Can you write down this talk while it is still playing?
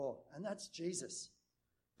and that's Jesus.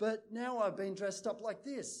 But now I've been dressed up like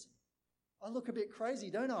this. I look a bit crazy,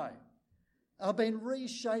 don't I? I've been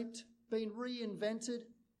reshaped, been reinvented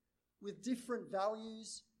with different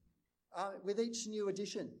values with each new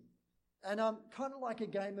edition. And kind of like a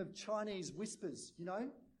game of Chinese whispers,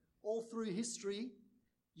 all through history,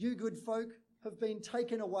 you good folk have been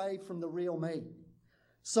taken away from the real me.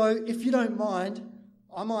 So if you don't mind,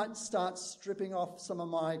 I might start stripping off some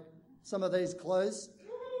of these clothes.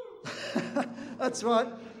 That's right.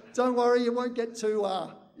 Don't worry, you won't get too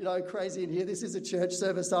crazy in here. This is a church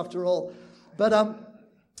service after all. But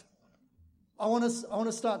I want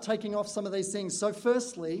to start taking off some of these things. So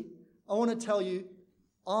firstly, I want to tell you,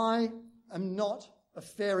 I am not a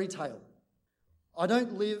fairy tale. I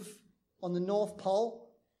don't live on the North Pole.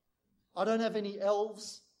 I don't have any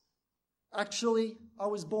elves. Actually, I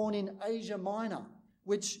was born in Asia Minor,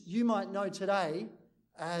 which you might know today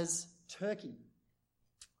as Turkey.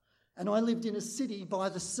 And I lived in a city by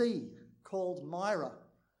the sea called Myra.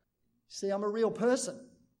 See, I'm a real person.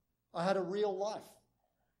 I had a real life.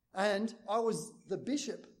 And I was the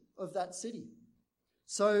bishop of that city.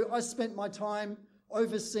 So I spent my time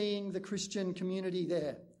overseeing the Christian community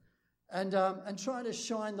there and trying to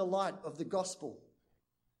shine the light of the gospel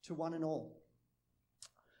to one and all.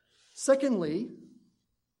 Secondly,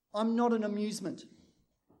 I'm not an amusement,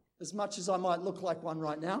 as much as I might look like one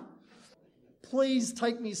right now. Please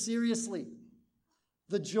take me seriously.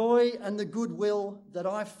 The joy and the goodwill that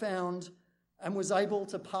I found and was able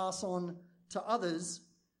to pass on to others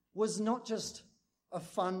was not just a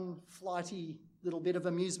fun, flighty little bit of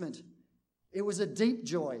amusement. It was a deep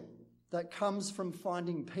joy that comes from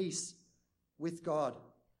finding peace with God,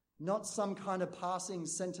 not some kind of passing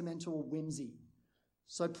sentimental whimsy.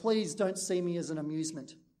 So please don't see me as an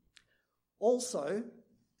amusement. Also,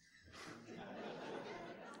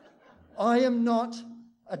 I am not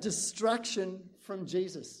a distraction from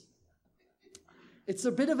Jesus. It's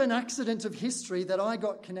a bit of an accident of history that I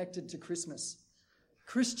got connected to Christmas.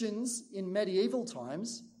 Christians in medieval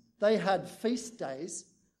times, they had feast days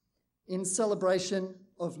in celebration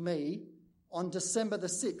of me on December the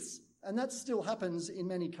 6th, and that still happens in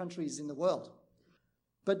many countries in the world.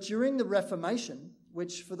 But during the Reformation,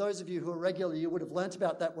 which for those of you who are regular, you would have learnt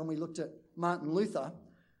about that when we looked at Martin Luther,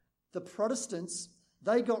 the Protestants,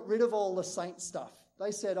 they got rid of all the saint stuff.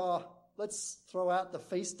 They said, let's throw out the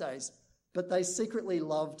feast days. But they secretly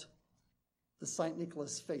loved the St.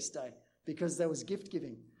 Nicholas feast day because there was gift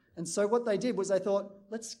giving. And so what they did was they thought,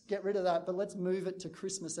 let's get rid of that, but let's move it to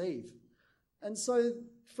Christmas Eve. And so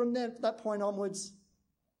from that point onwards,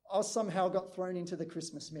 I somehow got thrown into the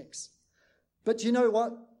Christmas mix. But you know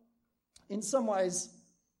what? In some ways,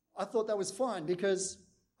 I thought that was fine because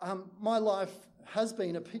my life has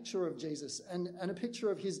been a picture of Jesus and a picture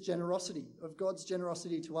of his generosity, of God's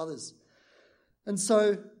generosity to others. And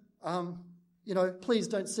so, please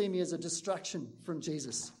don't see me as a distraction from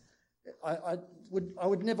Jesus. I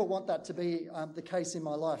would never want that to be the case in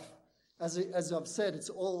my life. As I've said, it's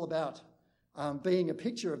all about being a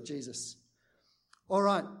picture of Jesus. All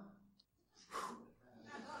right.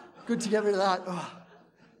 Good to get rid of that. Oh.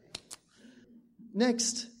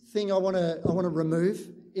 Next thing I want to remove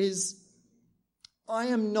is I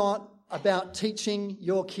am not about teaching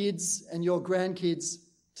your kids and your grandkids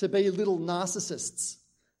to be little narcissists,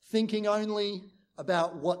 thinking only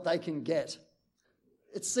about what they can get.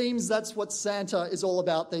 It seems that's what Santa is all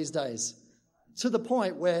about these days, to the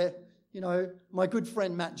point where, my good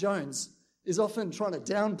friend Matt Jones is often trying to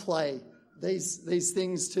downplay these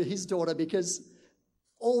things to his daughter because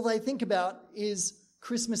all they think about is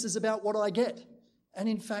Christmas is about what I get. And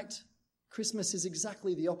in fact, Christmas is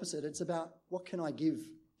exactly the opposite. It's about what can I give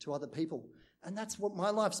to other people. And that's what my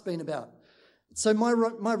life's been about. So my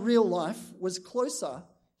real life was closer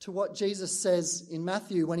to what Jesus says in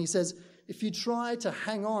Matthew when he says, if you try to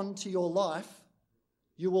hang on to your life,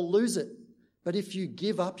 you will lose it. But if you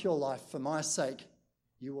give up your life for my sake,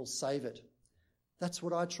 you will save it. That's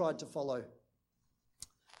what I tried to follow.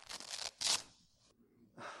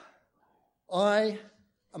 I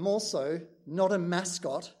am also not a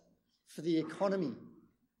mascot for the economy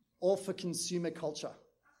or for consumer culture.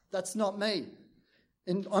 That's not me.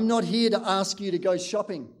 And I'm not here to ask you to go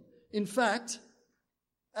shopping. In fact,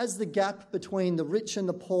 as the gap between the rich and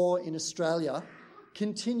the poor in Australia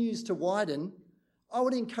continues to widen, I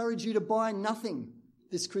would encourage you to buy nothing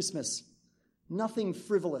this Christmas. Nothing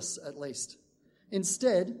frivolous, at least.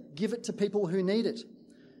 Instead, give it to people who need it.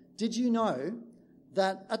 Did you know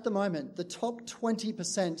that at the moment, the top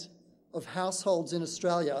 20% of households in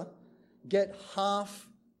Australia get half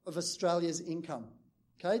of Australia's income?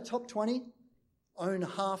 Okay, top 20 own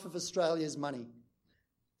half of Australia's money.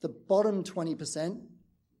 The bottom 20%,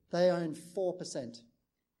 they own 4%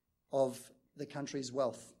 of the country's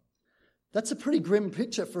wealth. That's a pretty grim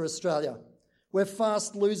picture for Australia. We're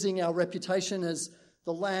fast losing our reputation as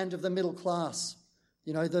the land of the middle class,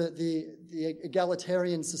 you know, the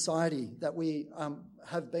egalitarian society that we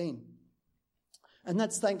have been. And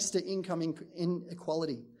that's thanks to income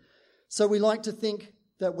inequality. So we like to think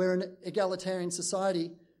that we're an egalitarian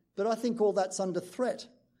society, but I think all that's under threat.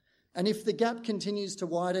 And if the gap continues to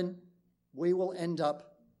widen, we will end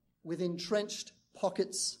up with entrenched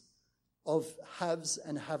pockets of haves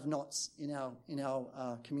and have-nots in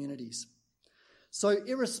our communities. So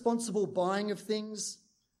irresponsible buying of things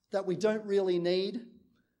that we don't really need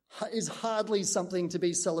is hardly something to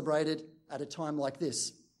be celebrated at a time like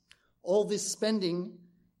this. All this spending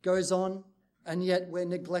goes on, and yet we're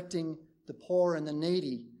neglecting the poor and the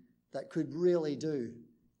needy that could really do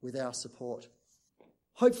with our support.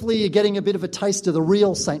 Hopefully you're getting a bit of a taste of the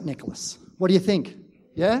real St. Nicholas. What do you think?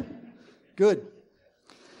 Yeah? Good.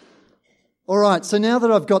 All right, so now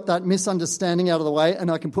that I've got that misunderstanding out of the way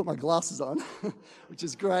and I can put my glasses on, which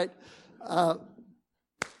is great,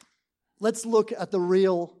 let's look at the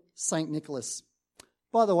real St. Nicholas.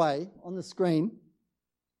 By the way, on the screen,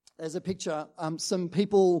 there's a picture. Some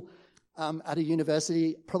people at a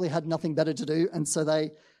university probably had nothing better to do, and so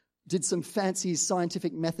they did some fancy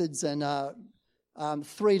scientific methods and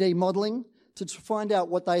 3D modelling to find out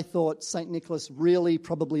what they thought St. Nicholas really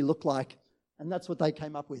probably looked like, and that's what they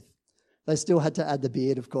came up with. They still had to add the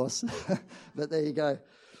beard, of course, but there you go.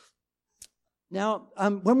 Now,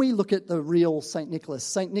 when we look at the real St.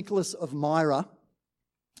 Nicholas of Myra,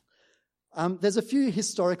 there's a few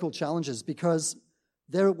historical challenges because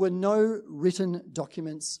there were no written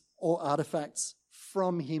documents or artefacts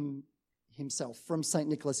from himself, from St.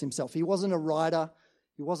 Nicholas himself. He wasn't a writer,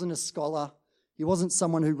 he wasn't a scholar, he wasn't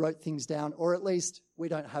someone who wrote things down, or at least we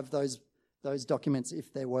don't have those documents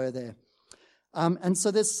if they were there. And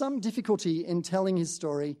so there's some difficulty in telling his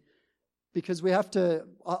story because we have to,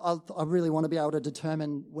 I really want to be able to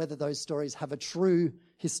determine whether those stories have a true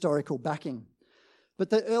historical backing. But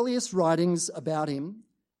the earliest writings about him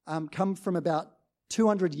come from about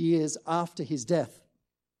 200 years after his death.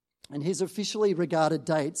 And his officially regarded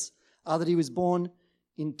dates are that he was born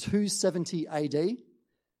in 270 AD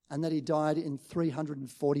and that he died in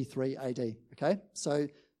 343 AD. Okay? So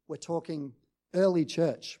we're talking early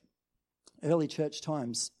church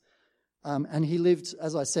times. And he lived,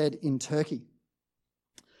 as I said, in Turkey.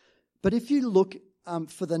 But if you look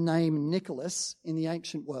for the name Nicholas in the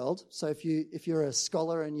ancient world, so if you're a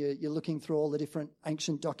scholar and you're looking through all the different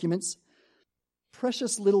ancient documents,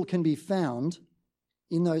 precious little can be found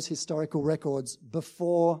in those historical records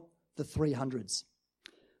before the 300s.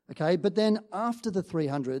 Okay, but then after the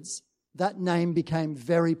 300s, that name became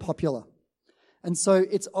very popular. And so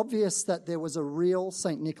it's obvious that there was a real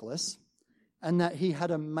St. Nicholas and that he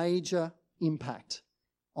had a major impact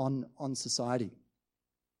on society.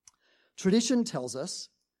 Tradition tells us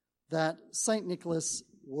that St. Nicholas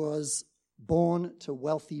was born to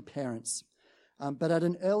wealthy parents, but at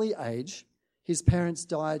an early age, his parents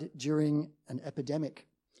died during an epidemic,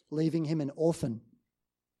 leaving him an orphan.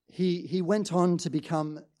 He went on to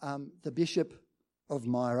become the Bishop of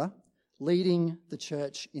Myra, leading the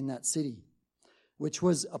church in that city, which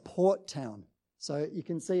was a port town. So you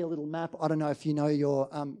can see a little map. I don't know if you know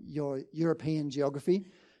your European geography,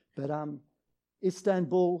 but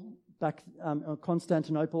Istanbul,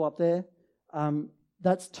 Constantinople up there,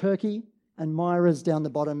 that's Turkey, and Myra's down the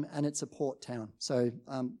bottom, and it's a port town. So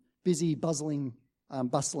busy, bustling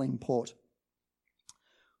port.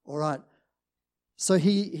 All right. So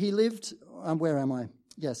he lived. Where am I?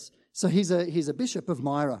 Yes. So he's a bishop of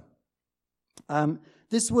Myra.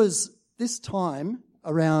 This time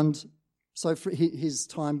around. So for his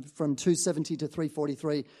time from 270 to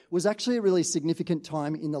 343 was actually a really significant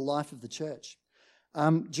time in the life of the church.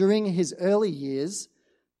 During his early years,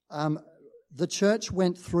 the church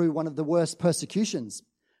went through one of the worst persecutions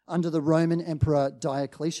under the Roman Emperor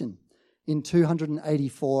Diocletian in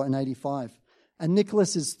 284 and 85. And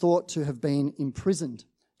Nicholas is thought to have been imprisoned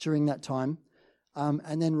during that time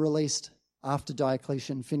and then released after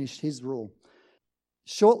Diocletian finished his rule.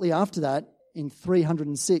 Shortly after that, in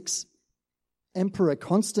 306, Emperor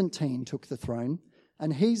Constantine took the throne,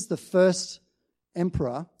 and he's the first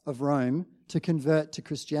emperor of Rome to convert to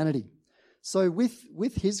Christianity. So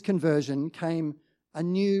with his conversion came a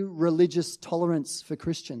new religious tolerance for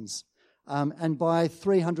Christians. And by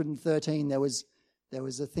 313, there was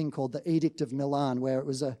a thing called the Edict of Milan, where it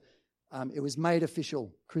was made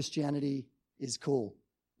official: Christianity is cool.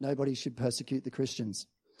 Nobody should persecute the Christians.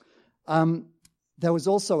 There was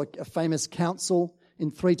also a famous council in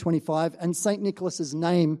 325, and St. Nicholas's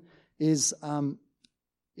name is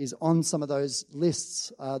on some of those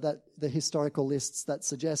lists, that the historical lists that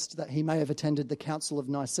suggest that he may have attended the Council of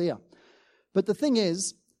Nicaea. But the thing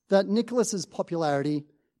is that Nicholas's popularity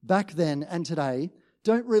back then and today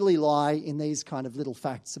don't really lie in these kind of little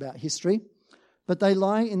facts about history, but they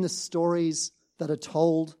lie in the stories that are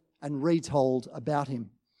told and retold about him.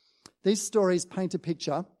 These stories paint a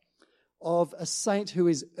picture of a saint who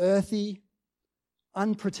is earthy,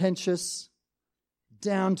 unpretentious,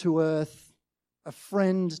 down to earth, a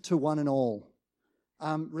friend to one and all,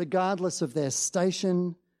 regardless of their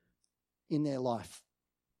station in their life.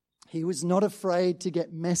 He was not afraid to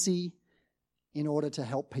get messy in order to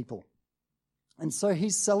help people. And so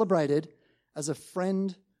he's celebrated as a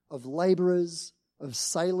friend of labourers, of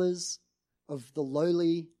sailors, of the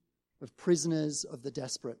lowly, of prisoners, of the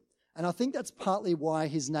desperate. And I think that's partly why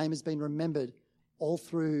his name has been remembered all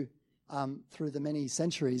through the many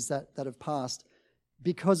centuries that have passed,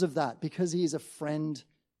 because of that, because he is a friend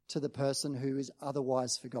to the person who is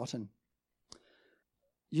otherwise forgotten.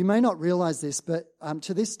 You may not realise this, but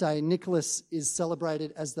to this day, Nicholas is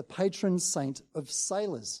celebrated as the patron saint of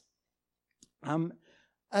sailors.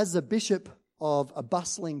 As a bishop of a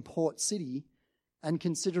bustling port city, and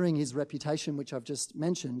considering his reputation, which I've just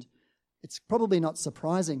mentioned, it's probably not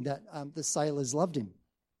surprising that the sailors loved him.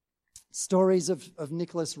 Stories of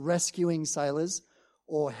Nicholas rescuing sailors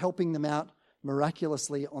or helping them out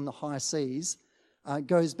miraculously on the high seas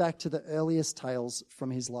goes back to the earliest tales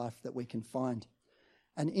from his life that we can find.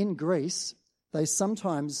 And in Greece, they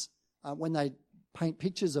sometimes, when they paint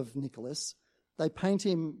pictures of Nicholas, they paint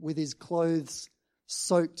him with his clothes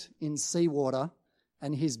soaked in seawater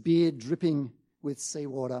and his beard dripping with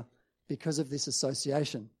seawater because of this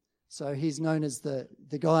association. So he's known as the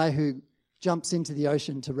guy who jumps into the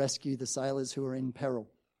ocean to rescue the sailors who are in peril.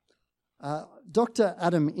 Dr.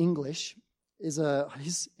 Adam English is a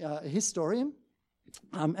historian,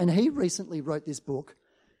 and he recently wrote this book,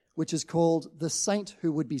 which is called The Saint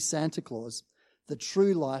Who Would Be Santa Claus, The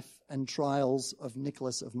True Life and Trials of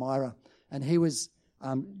Nicholas of Myra. And he was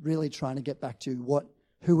really trying to get back to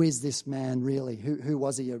who is this man really? Who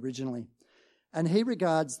was he originally? And he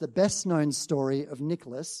regards the best-known story of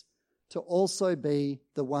Nicholas to also be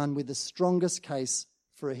the one with the strongest case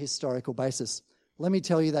for a historical basis. Let me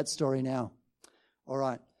tell you that story now. All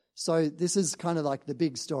right. So this is kind of like the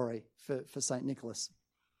big story for St. Nicholas.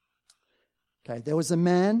 Okay, there was a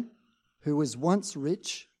man who was once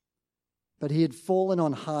rich, but he had fallen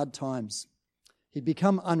on hard times. He'd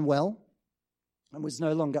become unwell and was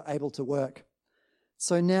no longer able to work.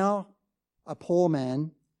 So now, a poor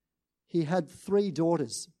man, he had 3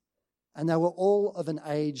 daughters, and they were all of an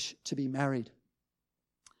age to be married.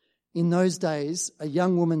 In those days, a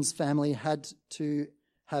young woman's family had to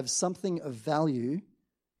have something of value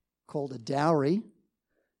called a dowry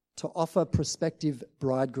to offer prospective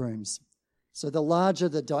bridegrooms. So the larger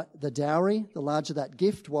the dowry, the larger that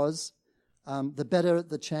gift was, the better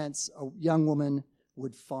the chance a young woman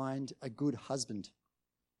would find a good husband.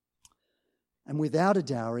 And without a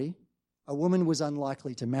dowry, a woman was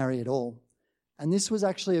unlikely to marry at all. And this was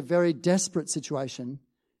actually a very desperate situation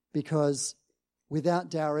because without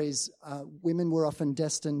dowries, women were often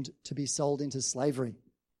destined to be sold into slavery.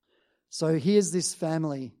 So here's this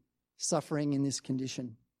family suffering in this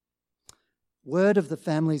condition. Word of the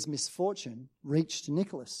family's misfortune reached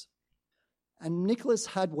Nicholas. And Nicholas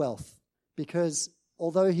had wealth because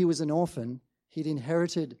although he was an orphan, he'd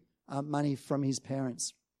inherited money from his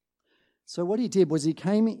parents. So what he did was he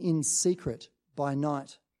came in secret by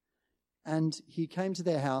night, and he came to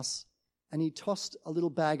their house and he tossed a little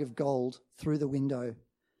bag of gold through the window,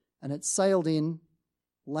 and it sailed in,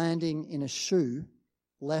 landing in a shoe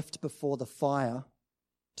left before the fire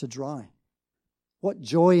to dry. What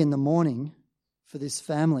joy in the morning for this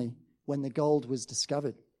family when the gold was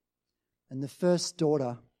discovered. And the first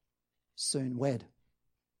daughter soon wed.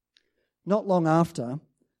 Not long after,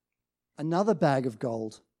 another bag of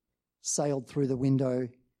gold sailed through the window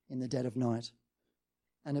in the dead of night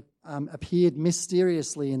and appeared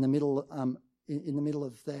mysteriously in the middle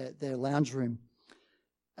of their lounge room.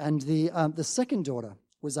 And the second daughter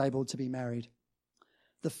was able to be married.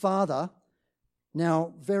 The father,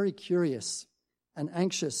 now very curious and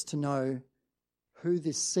anxious to know who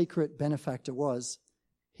this secret benefactor was,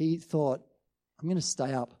 he thought, I'm going to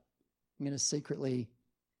stay up. I'm going to secretly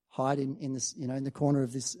hide in this, in the corner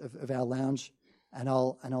of our lounge, and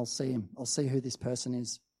I'll see him. I'll see who this person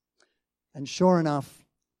is. And sure enough,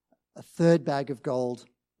 a third bag of gold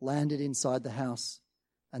landed inside the house,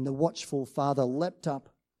 and the watchful father leapt up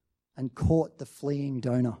and caught the fleeing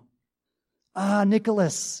donor. Ah,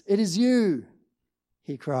 Nicholas, it is you.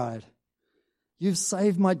 he cried. "You've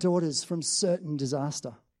saved my daughters from certain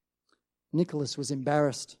disaster." Nicholas was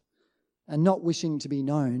embarrassed, and not wishing to be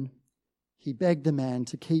known, he begged the man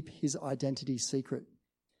to keep his identity secret.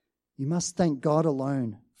 "You must thank God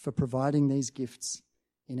alone for providing these gifts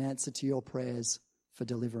in answer to your prayers for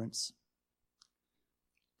deliverance."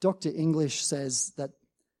 Dr. English says that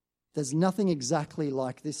there's nothing exactly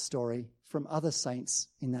like this story from other saints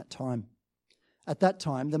in that time. At that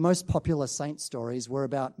time, the most popular saint stories were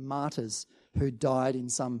about martyrs who died in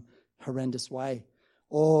some horrendous way.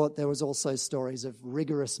 Or there was also stories of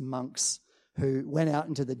rigorous monks who went out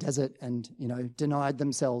into the desert and, denied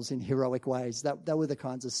themselves in heroic ways. That were the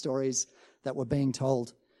kinds of stories that were being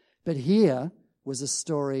told. But here was a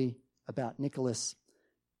story about Nicholas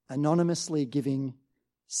anonymously giving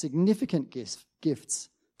significant gifts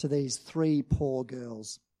to these 3 poor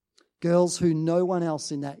girls who no one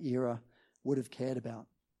else in that era would have cared about.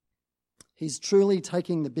 He's truly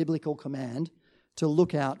taking the biblical command to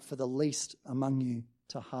look out for the least among you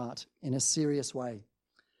to heart in a serious way.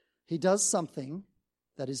 He does something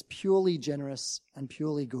that is purely generous and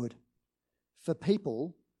purely good for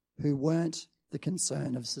people who weren't the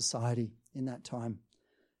concern of society in that time.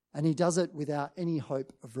 And he does it without any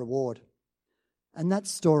hope of reward. And that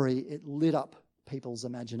story, it lit up people's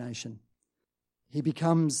imagination. He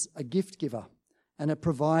becomes a gift giver and a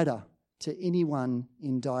provider to anyone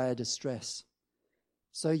in dire distress.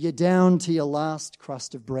 So you're down to your last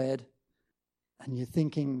crust of bread and you're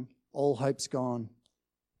thinking all hope's gone.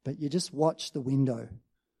 But you just watch the window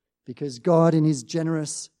because God in his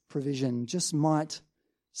generous provision just might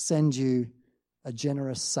send you a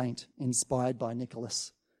generous saint inspired by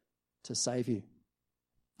Nicholas to save you.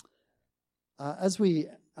 As we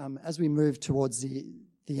move towards the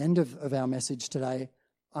end of our message today,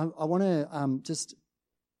 I want to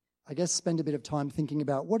spend a bit of time thinking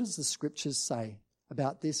about what does the scriptures say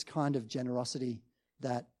about this kind of generosity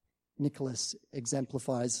that Nicholas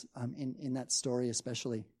exemplifies in that story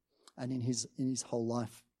especially, and in his whole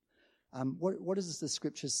life. What does the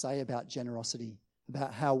scriptures say about generosity,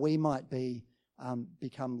 about how we might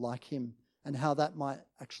become like him, and how that might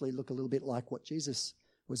actually look a little bit like what Jesus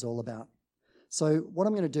was all about? So what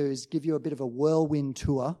I'm going to do is give you a bit of a whirlwind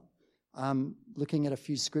tour, looking at a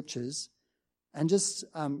few scriptures, and just,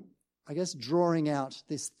 drawing out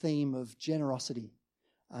this theme of generosity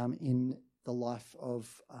in the life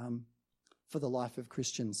of, for the life of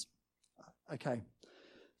Christians. Okay,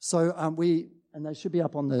 so and they should be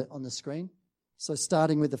up on the screen. So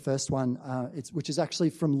starting with the first one, which is actually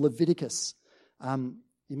from Leviticus.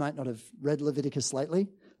 You might not have read Leviticus lately.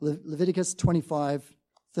 Leviticus 25,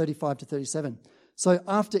 35 to 37. So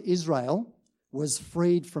after Israel was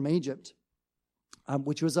freed from Egypt,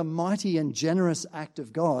 which was a mighty and generous act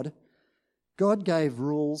of God, God gave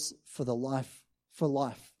rules for life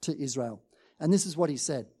to Israel. And this is what he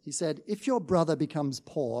said. He said, "If your brother becomes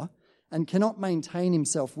poor and cannot maintain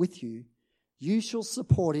himself with you, you shall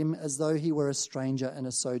support him as though he were a stranger and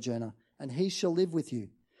a sojourner, and he shall live with you.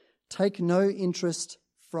 Take no interest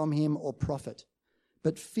from him or profit,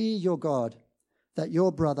 but fear your God, that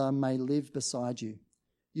your brother may live beside you.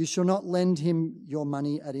 You shall not lend him your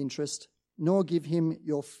money at interest, nor give him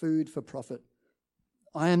your food for profit.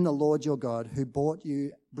 I am the Lord your God, who brought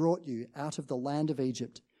you out of the land of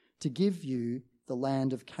Egypt to give you the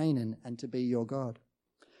land of Canaan and to be your God."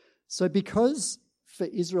 So because for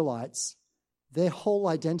Israelites, their whole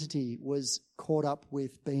identity was caught up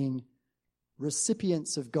with being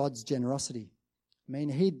recipients of God's generosity. I mean,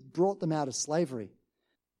 he'd brought them out of slavery.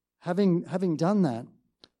 Having done that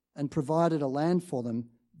and provided a land for them,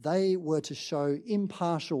 they were to show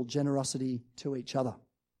impartial generosity to each other.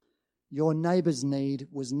 Your neighbour's need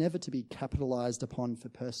was never to be capitalised upon for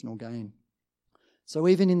personal gain. So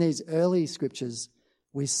even in these early scriptures,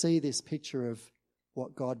 we see this picture of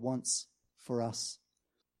what God wants for us.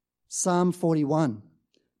 Psalm 41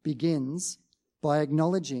 begins by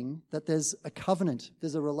acknowledging that there's a covenant,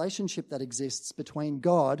 there's a relationship that exists between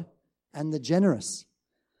God and the generous.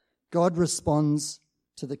 God responds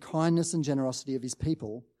to the kindness and generosity of his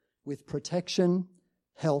people with protection,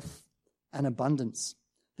 health, and abundance.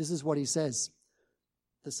 This is what he says.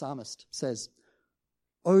 The psalmist says,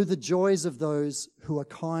 "Oh, the joys of those who are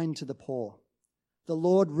kind to the poor. The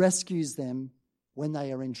Lord rescues them when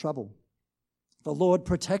they are in trouble. The Lord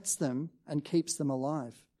protects them and keeps them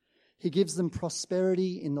alive. He gives them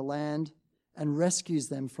prosperity in the land and rescues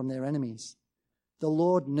them from their enemies. The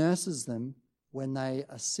Lord nurses them when they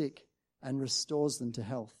are sick and restores them to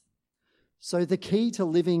health." So the key to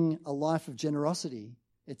living a life of generosity,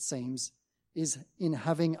 it seems, is in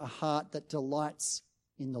having a heart that delights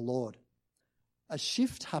in the Lord. A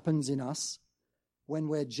shift happens in us when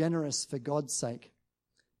we're generous for God's sake.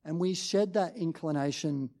 And we shed that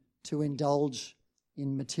inclination to indulge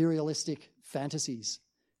in materialistic fantasies.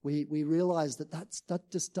 We realize that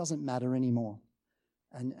just doesn't matter anymore.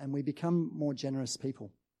 And we become more generous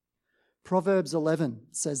people. Proverbs 11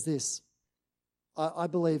 says this. I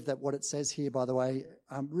believe that what it says here, by the way,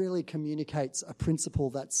 really communicates a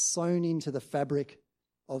principle that's sewn into the fabric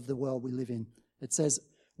of the world we live in. It says,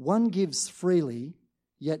 "One gives freely,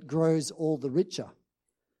 yet grows all the richer.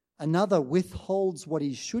 Another withholds what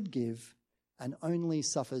he should give and only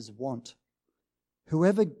suffers want.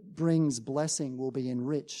 Whoever brings blessing will be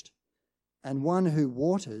enriched, and one who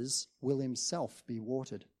waters will himself be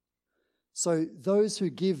watered." So those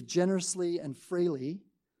who give generously and freely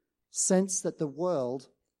sense that the world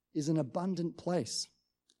is an abundant place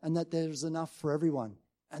and that there's enough for everyone.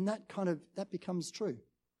 And that becomes true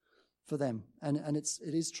for them. And it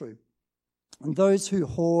is true. And those who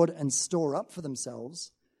hoard and store up for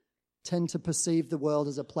themselves tend to perceive the world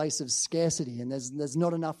as a place of scarcity, and there's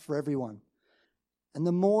not enough for everyone. And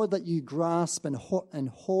the more that you grasp and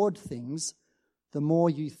hoard things, the more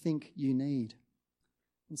you think you need.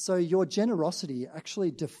 And so your generosity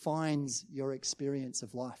actually defines your experience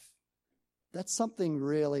of life. That's something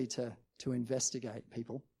really to investigate,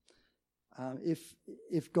 people.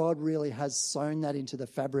 If God really has sewn that into the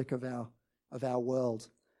fabric of our world,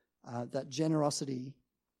 that generosity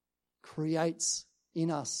creates in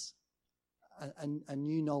us a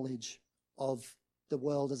new knowledge of the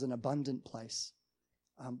world as an abundant place.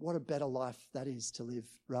 What a better life that is to live,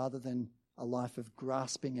 rather than a life of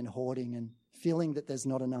grasping and hoarding and feeling that there's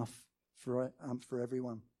not enough for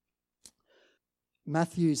everyone.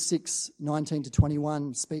 Matthew 6:19 to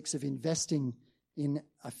 21 speaks of investing in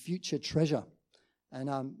a future treasure.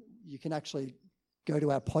 And you can actually go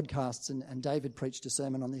to our podcasts, and David preached a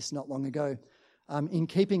sermon on this not long ago. In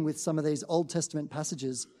keeping with some of these Old Testament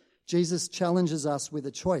passages, Jesus challenges us with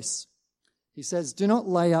a choice. He says, "Do not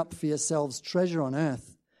lay up for yourselves treasure on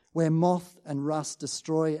earth, where moth and rust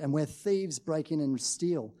destroy and where thieves break in and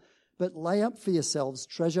steal. But lay up for yourselves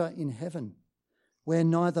treasure in heaven, where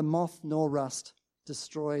neither moth nor rust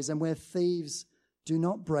destroys and where thieves do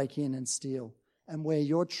not break in and steal. And where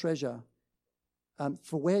your treasure,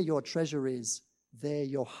 for where your treasure is, there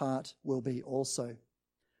your heart will be also."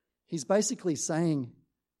 He's basically saying,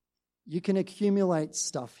 you can accumulate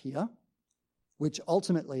stuff here, which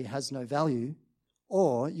ultimately has no value,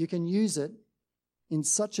 or you can use it in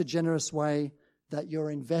such a generous way that you're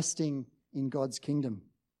investing in God's kingdom.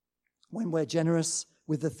 When we're generous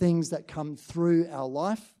with the things that come through our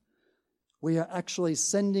life, we are actually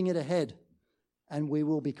sending it ahead, and we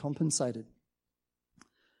will be compensated.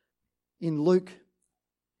 In Luke,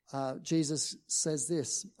 Jesus says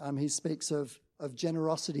this. He speaks of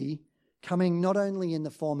generosity coming not only in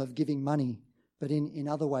the form of giving money, but in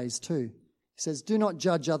other ways too. He says, "Do not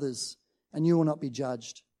judge others, and you will not be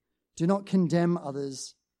judged. Do not condemn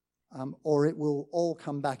others, or it will all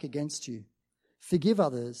come back against you. Forgive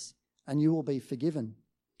others, and you will be forgiven.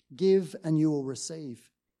 Give, and you will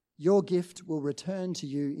receive. Your gift will return to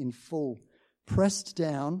you in full, pressed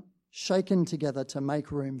down, shaken together to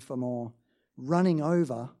make room for more, running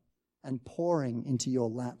over and pouring into your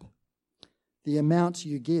lap. The amount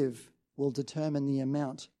you give will determine the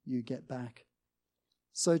amount you get back."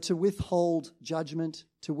 So to withhold judgment,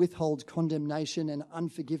 to withhold condemnation and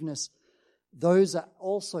unforgiveness, those are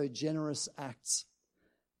also generous acts.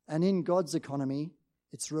 And in God's economy,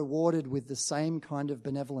 it's rewarded with the same kind of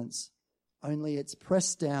benevolence, only it's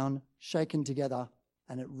pressed down, shaken together,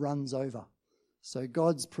 and it runs over. So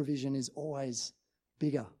God's provision is always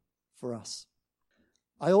bigger for us.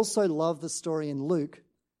 I also love the story in Luke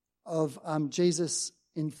of Jesus'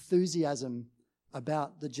 enthusiasm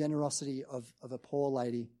about the generosity of a poor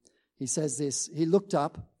lady. He says this, "He looked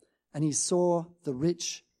up and he saw the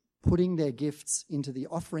rich putting their gifts into the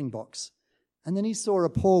offering box. And then he saw a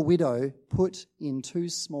poor widow put in 2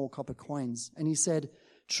 small copper coins. And he said,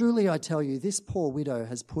 'Truly I tell you, this poor widow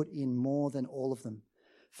has put in more than all of them.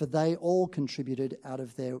 For they all contributed out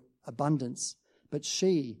of their abundance, but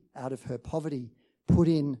she, out of her poverty, put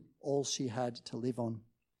in all she had to live on.'"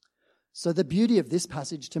 So the beauty of this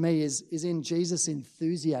passage to me is in Jesus'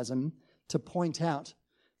 enthusiasm to point out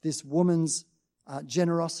this woman's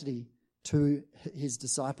generosity to his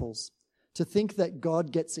disciples. To think that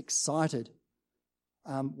God gets excited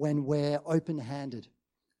when we're open-handed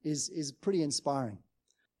is pretty inspiring.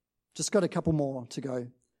 Just got a couple more to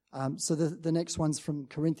go. So the next one's from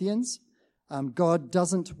Corinthians. God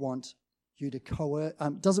doesn't want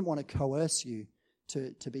to coerce you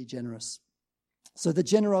to be generous. So the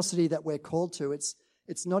generosity that we're called to,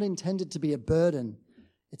 it's not intended to be a burden.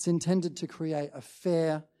 It's intended to create a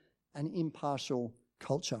fair and impartial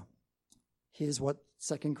culture. Here's what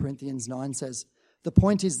 2 Corinthians 9 says. The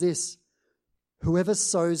point is this: whoever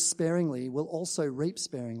sows sparingly will also reap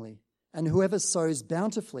sparingly, and whoever sows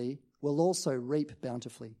bountifully will also reap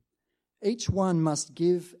bountifully. Each one must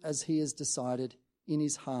give as he has decided in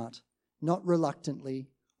his heart, not reluctantly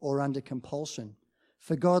or under compulsion,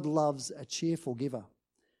 for God loves a cheerful giver.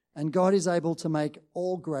 And God is able to make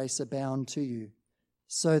all grace abound to you,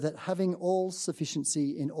 so that having all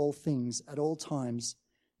sufficiency in all things at all times,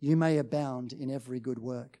 you may abound in every good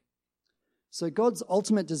work. So God's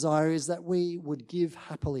ultimate desire is that we would give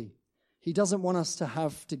happily. He doesn't want us to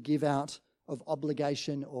have to give out of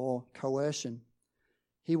obligation or coercion.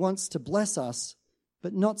 He wants to bless us,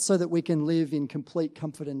 but not so that we can live in complete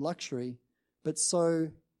comfort and luxury, but so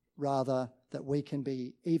rather that we can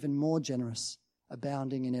be even more generous,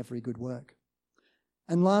 abounding in every good work.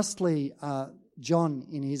 And lastly, John,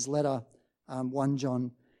 in his letter, 1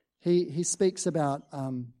 John, he speaks about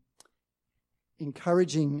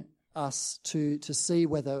encouraging us to see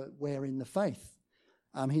whether we're in the faith.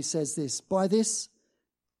 He says this: by this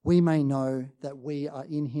we may know that we are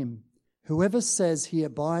in him. Whoever says he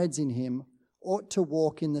abides in him ought to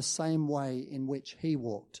walk in the same way in which he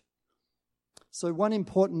walked. So one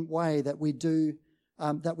important way that we do,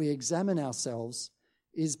 that we examine ourselves,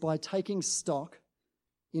 is by taking stock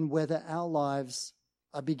in whether our lives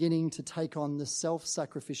are beginning to take on the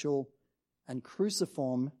self-sacrificial and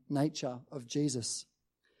cruciform nature of Jesus.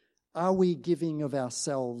 Are we giving of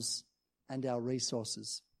ourselves and our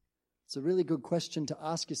resources? It's a really good question to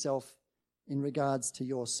ask yourself in regards to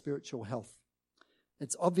your spiritual health.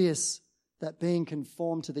 It's obvious that being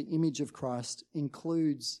conformed to the image of Christ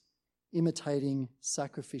includes imitating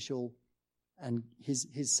sacrificial and his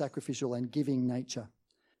sacrificial and giving nature.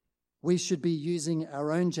 We should be using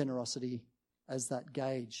our own generosity as that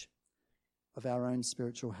gauge of our own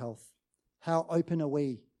spiritual health. How open are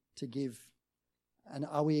we to give? And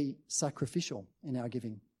are we sacrificial in our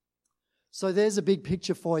giving? So there's a big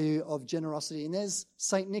picture for you of generosity. And there's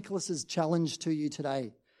St. Nicholas's challenge to you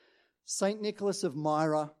today. St. Nicholas of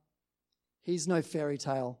Myra, he's no fairy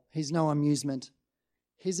tale. He's no amusement.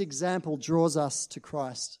 His example draws us to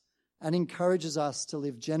Christ and encourages us to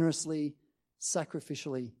live generously,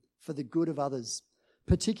 sacrificially, for the good of others,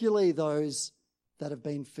 particularly those that have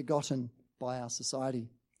been forgotten by our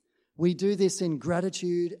society. We do this in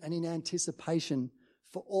gratitude and in anticipation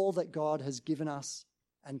for all that God has given us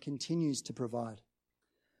and continues to provide.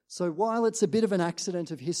 So while it's a bit of an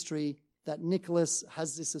accident of history that Nicholas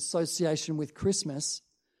has this association with Christmas,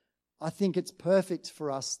 I think it's perfect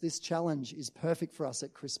for us. This challenge is perfect for us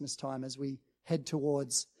at Christmas time as we head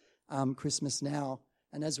towards Christmas now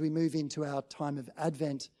and as we move into our time of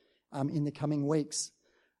Advent in the coming weeks.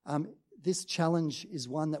 This challenge is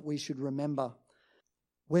one that we should remember.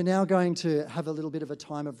 We're now going to have a little bit of a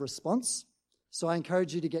time of response. So I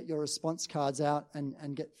encourage you to get your response cards out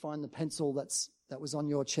and find the pencil that was on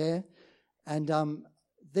your chair. And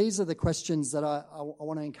these are the questions that I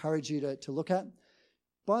want to encourage you to look at.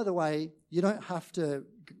 By the way, you don't have to,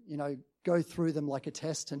 go through them like a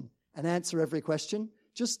test and answer every question.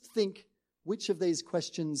 Just think, which of these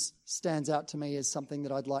questions stands out to me as something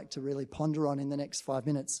that I'd like to really ponder on in the next 5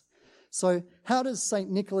 minutes. So how does St.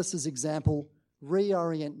 Nicholas's example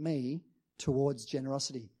reorient me towards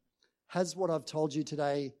generosity? Has what I've told you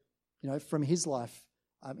today, from his life,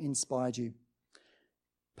 inspired you?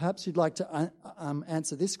 Perhaps you'd like to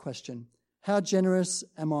answer this question. How generous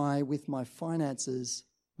am I with my finances,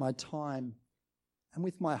 my time, and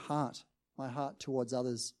with my heart towards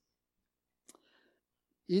others?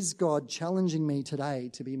 Is God challenging me today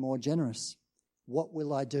to be more generous? What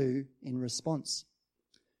will I do in response?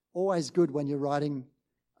 Always good when you're writing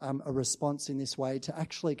a response in this way to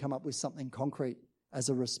actually come up with something concrete as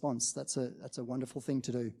a response. That's a wonderful thing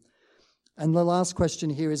to do. And the last question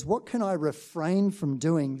here is, what can I refrain from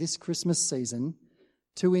doing this Christmas season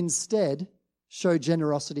to instead show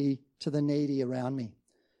generosity to the needy around me?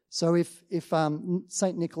 So if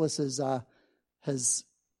St. Nicholas has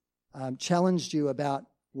challenged you about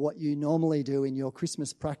what you normally do in your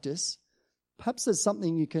Christmas practice, perhaps there's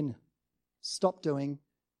something you can stop doing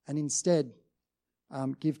and instead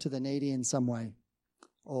give to the needy in some way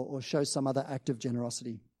or show some other act of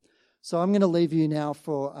generosity. So I'm going to leave you now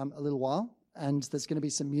for a little while, and there's going to be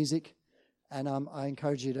some music, and I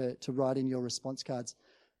encourage you to write in your response cards.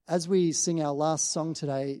 As we sing our last song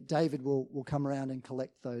today, David will come around and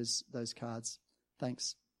collect those cards.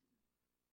 Thanks.